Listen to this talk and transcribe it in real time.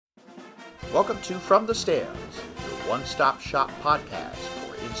Welcome to From the Stands, your one-stop shop podcast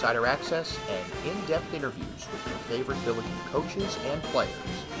for insider access and in-depth interviews with your favorite Billiken coaches and players.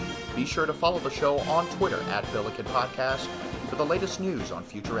 Be sure to follow the show on Twitter at Billiken Podcast for the latest news on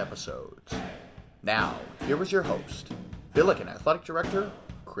future episodes. Now, here is your host, Billiken Athletic Director,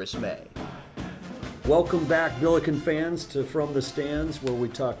 Chris May. Welcome back, Billiken fans, to From the Stands, where we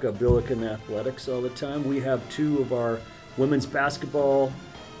talk Billiken athletics all the time. We have two of our women's basketball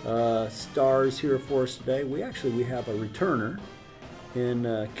stars here for us today. We have a returner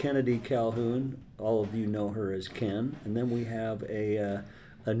in Kennedy Calhoun. All of you know her as Ken. And then we have a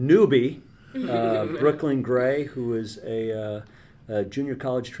newbie, Brooklyn Gray, who is a junior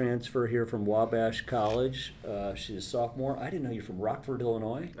college transfer here from Wabash College. She's a sophomore. I didn't know you're from Rockford,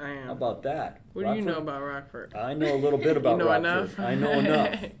 Illinois. I am. How about that? What do you know about Rockford? I know a little bit about You know Rockford. enough? I know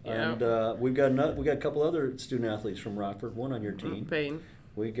enough. Yep. And we got a couple other student athletes from Rockford. One on your team. Peyton.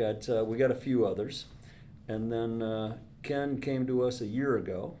 We got a few others, and then Ken came to us a year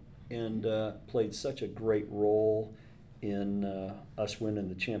ago and played such a great role in us winning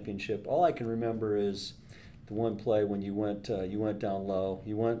the championship. All I can remember is the one play when you went down low,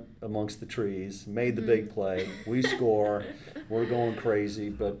 you went amongst the trees, made the big play. We score, we're going crazy.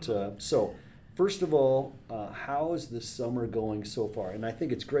 But so, first of all, how is the summer going so far? And I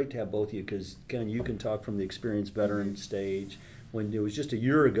think it's great to have both of you because Ken, you can talk from the experienced veteran stage. When it was just a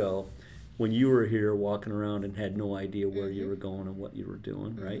year ago when you were here walking around and had no idea where you were going and what you were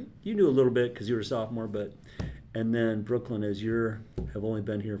doing, right? You knew a little bit because you were a sophomore, and then Brooklyn, as have only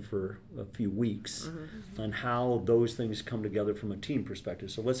been here for a few weeks, on how those things come together from a team perspective.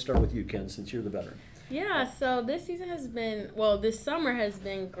 So let's start with you, Ken, since you're the veteran. Yeah, so this summer has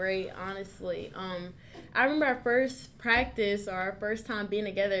been great, honestly. I remember our first practice or our first time being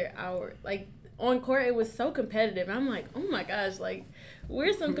together, on court, it was so competitive. I'm like, oh my gosh,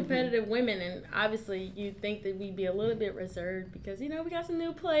 we're some competitive women, and obviously you think that we'd be a little bit reserved because, we got some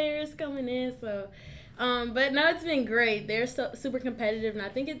new players coming in, so, but no, it's been great. They're super competitive, and I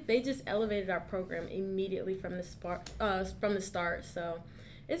think they just elevated our program immediately from the start, so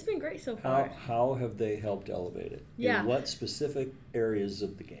it's been great so far. How have they helped elevate it? Yeah. In what specific areas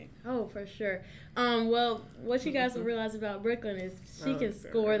of the game? Oh, for sure. Well, what you guys will realize about Brooklyn is she can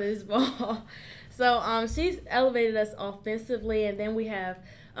score this ball. So she's elevated us offensively, and then we have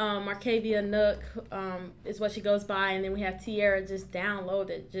Markavia Nook is what she goes by, and then we have Tierra just down low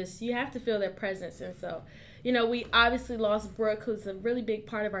that just you have to feel their presence. And so, we obviously lost Brooke, who's a really big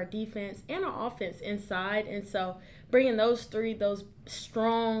part of our defense and our offense inside. And so bringing those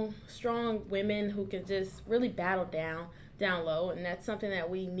strong women who can just really battle down low, and that's something that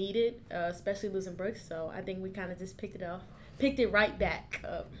we needed, especially losing Brooks. So I think we kind of just picked it right back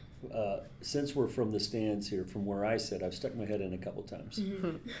up. Since we're from the stands here, from where I sit, I've stuck my head in a couple times.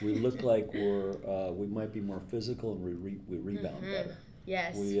 We look like we might be more physical, and we rebound better.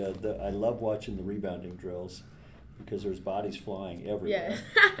 Yes. I love watching the rebounding drills because there's bodies flying everywhere.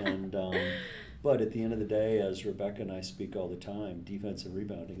 Yeah. And but at the end of the day, as Rebecca and I speak all the time, defensive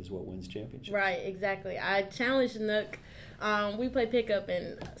rebounding is what wins championships. Right, exactly. I challenged Nook. We play pickup,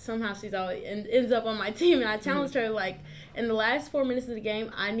 and somehow she's always ends up on my team. And I challenged her, in the last 4 minutes of the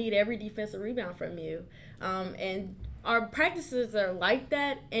game, I need every defensive rebound from you. And our practices are like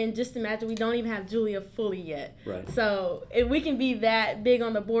that. And just imagine we don't even have Julia fully yet. Right. So if we can be that big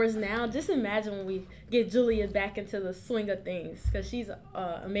on the boards now, just imagine when we get Julia back into the swing of things, because she's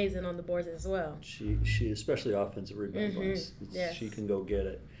amazing on the boards as well. She especially offensive rebound wise. Yes. She can go get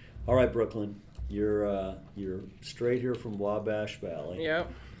it. All right, Brooklyn. You're straight here from Wabash Valley.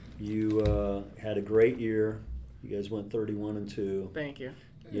 Yep. You had a great year. You guys went 31-2. Thank you.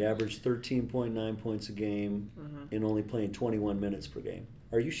 You averaged 13.9 points a game and only playing 21 minutes per game.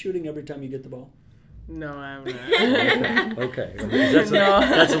 Are you shooting every time you get the ball? No, I'm not. Okay.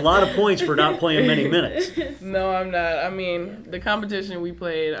 That's a lot of points for not playing many minutes. No, I'm not. I mean, the competition we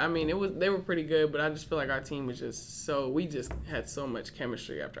played, they were pretty good, but I just feel like our team was we just had so much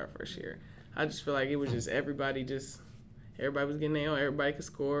chemistry after our first year. I just feel like it was just everybody was getting nailed, everybody could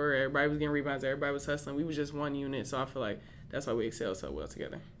score, everybody was getting rebounds, everybody was hustling. We was just one unit, so I feel like that's why we excel so well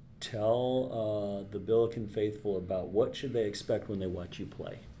together. Tell the Billiken faithful about what should they expect when they watch you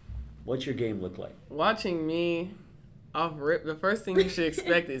play. What's your game look like? Watching me off rip, the first thing you should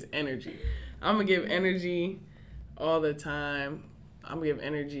expect is energy. I'm going to give energy all the time. I'm going to give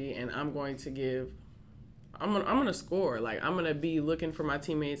energy, and I'm going to score. I'm going to be looking for my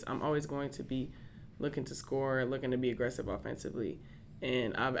teammates. I'm always going to be looking to score, looking to be aggressive offensively.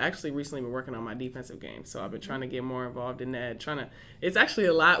 And I've actually recently been working on my defensive game. So I've been trying to get more involved in that. It's actually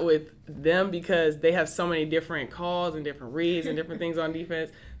a lot with them because they have so many different calls and different reads and different things on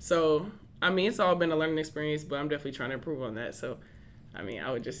defense. So I mean, it's all been a learning experience, but I'm definitely trying to improve on that. So, I mean,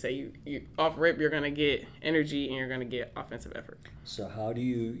 I would just say you off rip, you're going to get energy and you're going to get offensive effort. So how do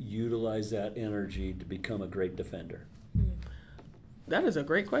you utilize that energy to become a great defender? That is a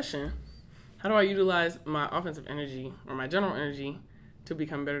great question. How do I utilize my offensive energy or my general energy to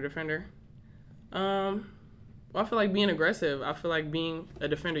become a better defender? Well, I feel like being aggressive. I feel like being a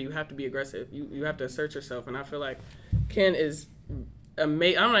defender, you have to be aggressive. You have to assert yourself. And I feel like Ken is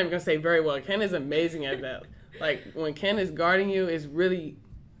amazing. I'm not even going to say very well. Ken is amazing at that. Like, when Ken is guarding you,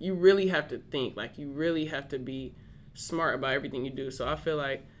 you really have to think. Like, you really have to be smart about everything you do. So I feel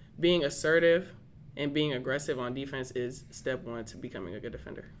like being assertive and being aggressive on defense is step one to becoming a good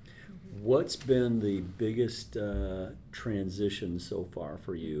defender. What's been the biggest transition so far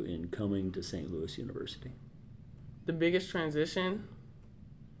for you in coming to St. Louis University? The biggest transition,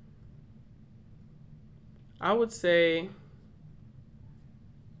 I would say,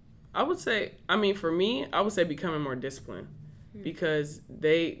 I mean, for me, I would say becoming more disciplined because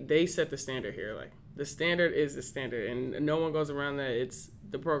they set the standard here. Like, the standard is the standard, and no one goes around that. It's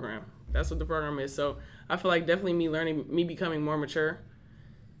the program. That's what the program is. So I feel like definitely me becoming more mature,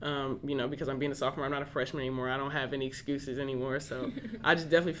 because I'm being a sophomore. I'm not a freshman anymore. I don't have any excuses anymore. So I just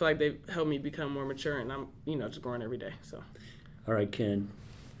definitely feel like they've helped me become more mature, and I'm, just growing every day. So. All right, Ken.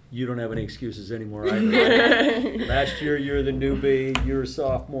 You don't have any excuses anymore either. Last year, you're the newbie. You're a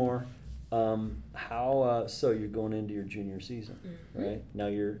sophomore. So you're going into your junior season, right? Now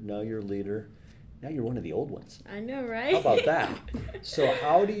you're a leader. Now you're one of the old ones. I know, right? How about that? So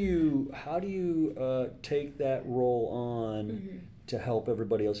how do you take that role on to help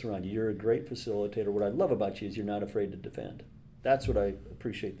everybody else around you? You're a great facilitator. What I love about you is you're not afraid to defend. That's what I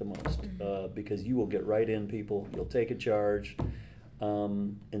appreciate the most, because you will get right in people. You'll take a charge.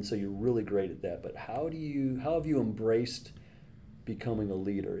 And so you're really great at that. But how have you embraced becoming a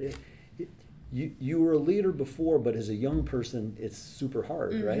leader? You were a leader before, but as a young person, it's super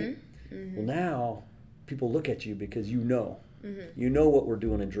hard, right? Well, now people look at you because you know what we're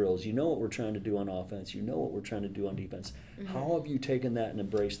doing in drills. You know what we're trying to do on offense. You know what we're trying to do on defense. How have you taken that and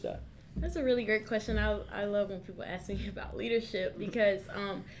embraced that? That's a really great question. I love when people ask me about leadership because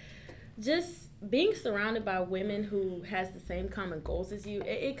just being surrounded by women who has the same common goals as you,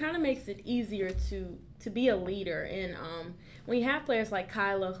 it kind of makes it easier to be a leader. And when you have players like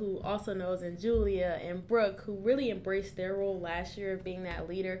Kyla, who also knows, and Julia and Brooke, who really embraced their role last year of being that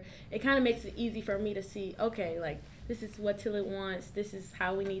leader, it kind of makes it easy for me to see, okay, like, this is what Tillit wants, this is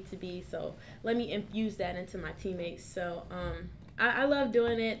how we need to be, so let me infuse that into my teammates. So I love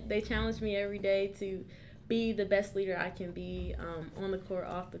doing it. They challenge me every day to be the best leader I can be, on the court,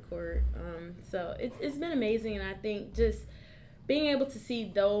 off the court. So it's been amazing, and I think just being able to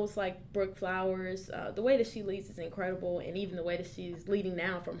see those like Brooke Flowers, the way that she leads is incredible, and even the way that she's leading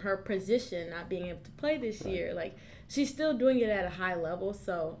now from her position, not being able to play this year, like she's still doing it at a high level.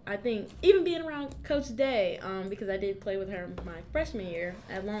 So I think even being around Coach Day, because I did play with her my freshman year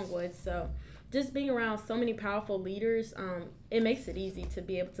at Longwood, so just being around so many powerful leaders, it makes it easy to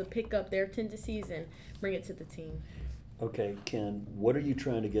be able to pick up their tendencies and bring it to the team. Okay, Ken, what are you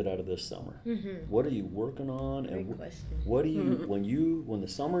trying to get out of this summer? What are you working on? Great And question. what do you when the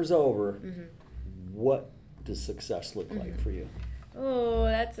summer's over, what does success look like for you? Oh,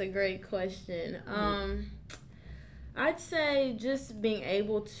 that's a great question. I'd say just being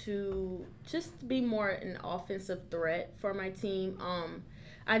able to just be more an offensive threat for my team.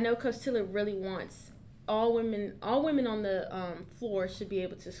 I know Coach Tillit really wants all women on the floor should be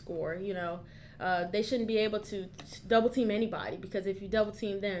able to score. They shouldn't be able to double team anybody, because if you double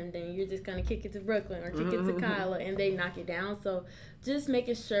team them, then you're just gonna kick it to Brooklyn or kick it to Kyla and they knock it down. So just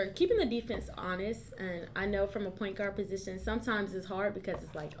making sure, keeping the defense honest. And I know from a point guard position, sometimes it's hard because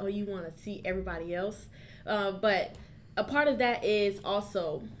it's like, oh, you want to see everybody else, but a part of that is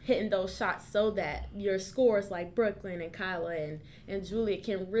also hitting those shots so that your scores like Brooklyn and Kyla and Julia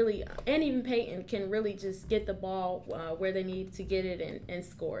can really, and even Peyton, can really just get the ball where they need to get it and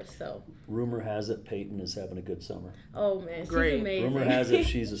score. So Rumor has it Peyton is having a good summer. Oh, man, Great. she's amazing. Rumor has it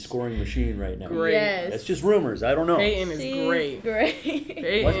she's a scoring machine right now. Great. Yes. That's just rumors. I don't know. Peyton is She's great.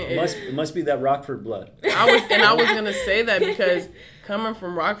 great. Must be that Rockford blood. I was gonna say that because coming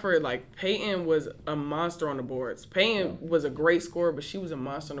from Rockford, like, Peyton was a monster on the boards. Peyton was a great scorer, but she was a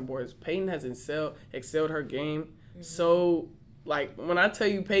monster on the boards. Peyton has excelled her game. So, like, when I tell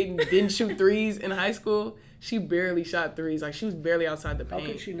you Peyton didn't shoot threes in high school, she barely shot threes. Like, she was barely outside the How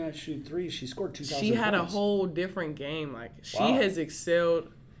paint. could she not shoot threes? She scored 2,000 She had points. a whole different game. Like, she Wow. has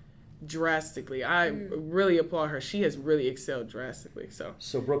excelled drastically. I really applaud her. She has really excelled drastically.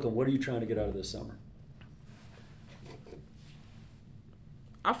 So Brooklyn, what are you trying to get out of this summer?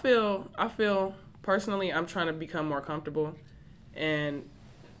 I feel personally I'm trying to become more comfortable, and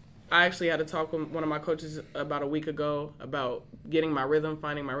I actually had a talk with one of my coaches about a week ago about getting my rhythm,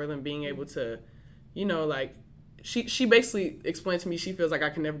 finding my rhythm, being able to, like, she basically explained to me she feels like I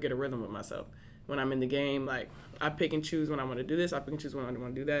can never get a rhythm with myself when I'm in the game. Like, I pick and choose when I want to do this, I pick and choose when I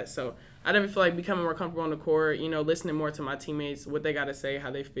want to do that. So I definitely feel like becoming more comfortable on the court, listening more to my teammates, what they got to say, how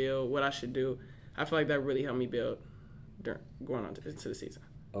they feel, what I should do. I feel like that really helped me build going on into the season.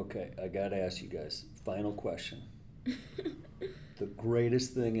 Okay, I got to ask you guys, final question. The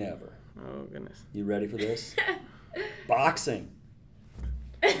greatest thing ever. Oh, goodness. You ready for this? Boxing.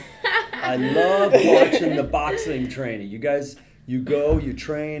 I love watching the boxing training. You guys, you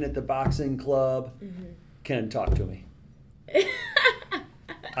train at the boxing club. Mm-hmm. Ken, talk to me.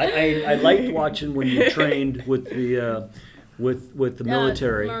 I liked watching when you trained with the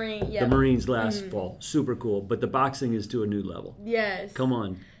military, the Marines last fall. Super cool. But the boxing is to a new level. Yes. Come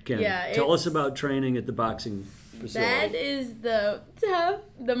on, Ken. Yeah, tell us about training at the boxing facility. That is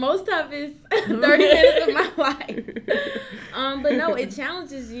the most toughest 30 minutes of my life. But no, it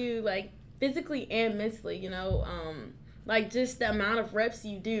challenges you, like, physically and mentally, like, just the amount of reps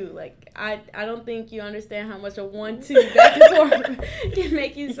you do. Like, I don't think you understand how much a 1-2 back and forth can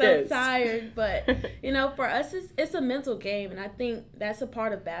make you so tired. But, for us, it's a mental game. And I think that's a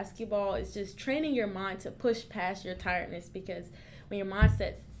part of basketball, is just training your mind to push past your tiredness, because when your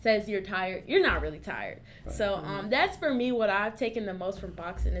mindset says you're tired, you're not really tired. Right. So that's, for me, what I've taken the most from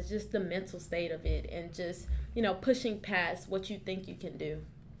boxing is just the mental state of it, and just, pushing past what you think you can do.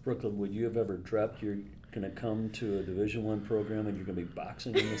 Brooklyn, would you have ever dreamt you're going to come to a Division I program and you're going to be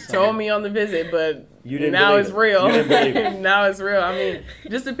boxing in the summer? Told me on the visit, but now it's real. You didn't believe it. Now it's real. I mean,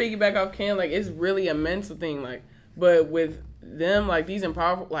 just to piggyback off Ken, like, it's really a mental thing. Like, but with them, like, these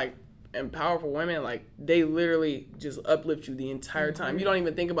powerful women, like, they literally just uplift you the entire time. You don't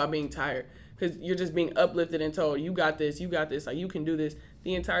even think about being tired, because you're just being uplifted and told, you got this, like, you can do this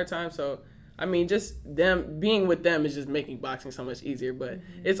the entire time. So, I mean, just them, being with them is just making boxing so much easier. But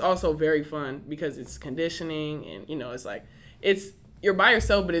it's also very fun because it's conditioning, and, it's like, you're by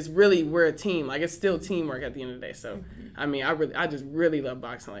yourself, but we're a team. Like, it's still teamwork at the end of the day. So, I mean, I just really love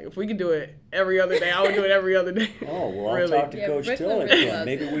boxing. Like, if we could do it every other day, I would do it every other day. Oh, well, I'll talk to Coach Till again.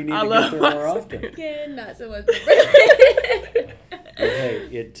 Maybe we need to get there more often. Again, not so much. Hey,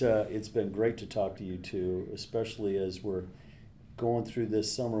 it's been great to talk to you two, especially as we're going through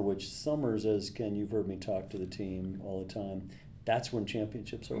this summer, which summers, as Ken, you've heard me talk to the team all the time, that's when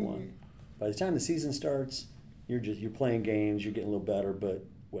championships are won. By the time the season starts, you're playing games, you're getting a little better, but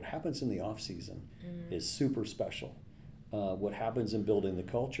what happens in the off season is super special. What happens in building the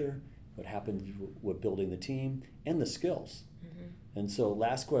culture, what happens with building the team, and the skills. And so,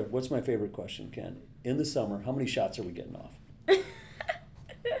 last question, what's my favorite question, Ken? In the summer, how many shots are we getting off?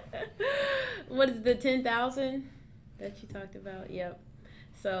 What is the 10,000 that you talked about? Yep.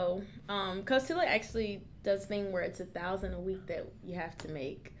 So, Coach Tiller actually does thing where it's 1,000 a week that you have to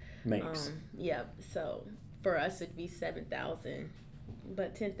make. Makes. Yep. So for us, it'd be 7,000,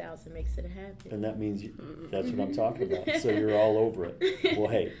 but 10,000 makes it a habit. And that means that's what I'm talking about. So you're all over it. Well,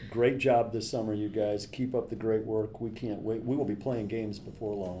 hey, great job this summer, you guys. Keep up the great work. We can't wait. We will be playing games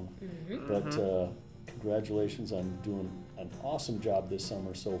before long. But congratulations on doing an awesome job this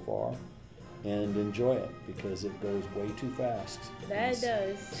summer so far. And enjoy it, because it goes way too fast. That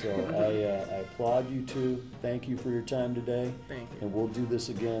does. So I applaud you two. Thank you for your time today. Thank you. And we'll do this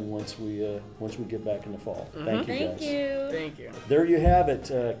again once we get back in the fall. Thank you, guys. Thank you. There you have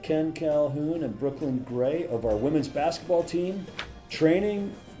it. Ken Calhoun and Brooklyn Gray of our women's basketball team,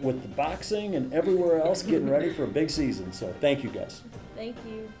 training with the boxing and everywhere else, getting ready for a big season. So thank you, guys. Thank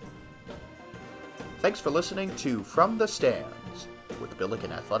you. Thanks for listening to From the Stands with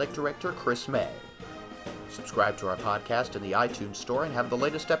Billiken Athletic Director Chris May. Subscribe to our podcast in the iTunes Store and have the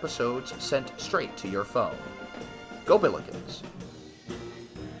latest episodes sent straight to your phone. Go Billikens!